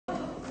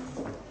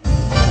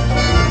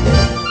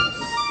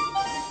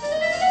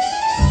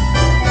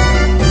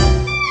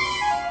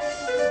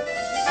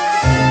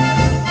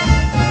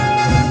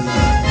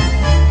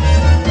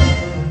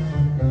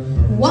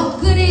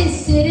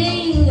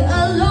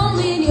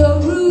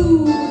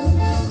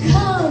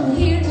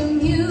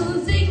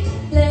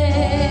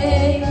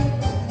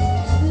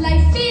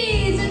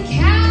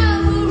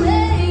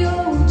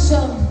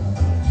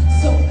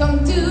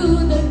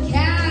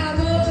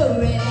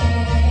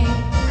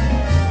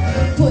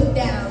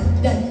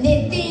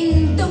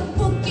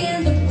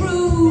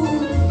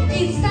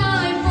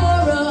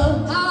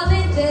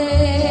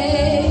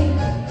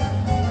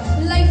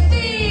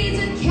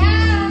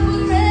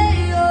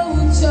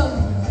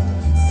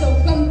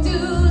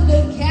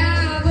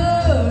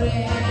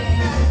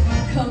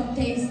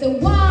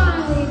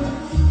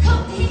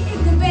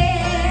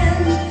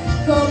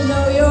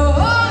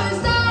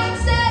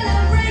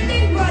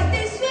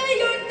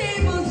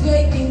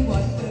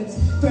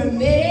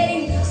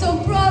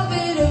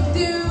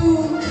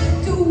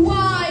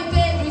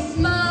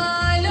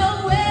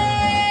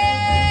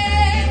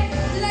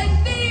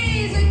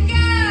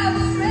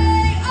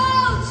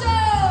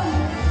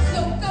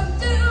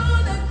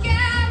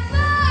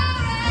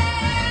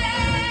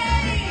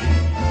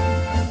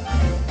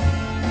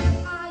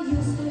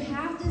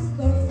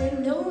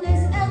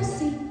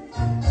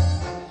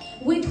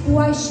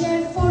I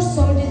shared 4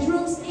 sordid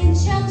rooms in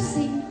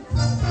Chelsea.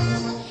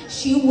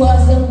 She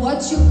wasn't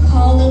what you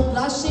call a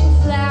blushing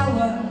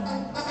flower.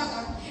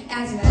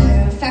 As a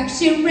matter of fact,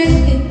 she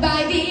rented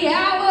by the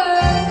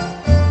hour.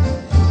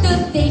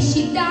 The day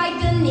she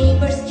died, the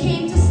neighbors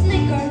came to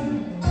snicker.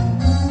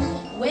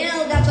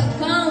 Well, that's what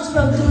comes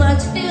from too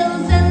much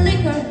pills and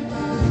liquor.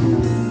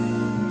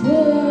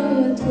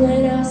 But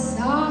when I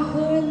saw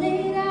her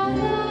laid out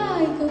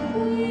like a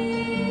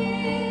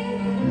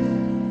queen,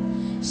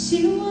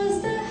 she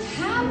was the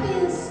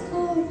happiest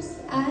corpse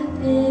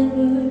I've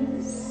ever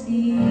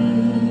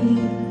seen.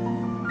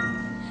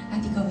 I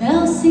think of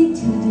Elsie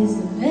to this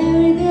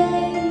very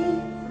day.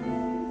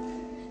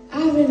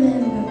 I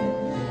remember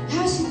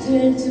how she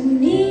turned to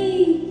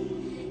me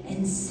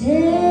and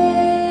said,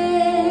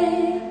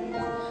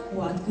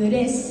 what good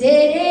is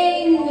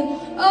sitting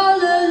all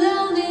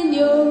alone in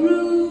your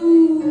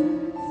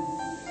room?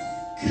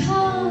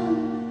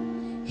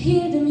 Come,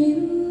 hear the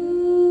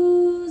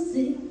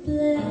music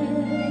play.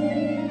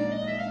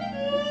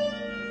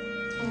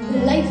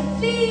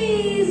 Life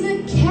is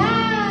a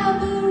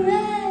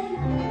cabaret,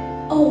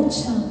 old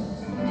chum.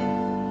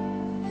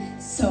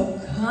 So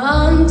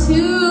come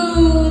to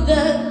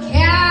the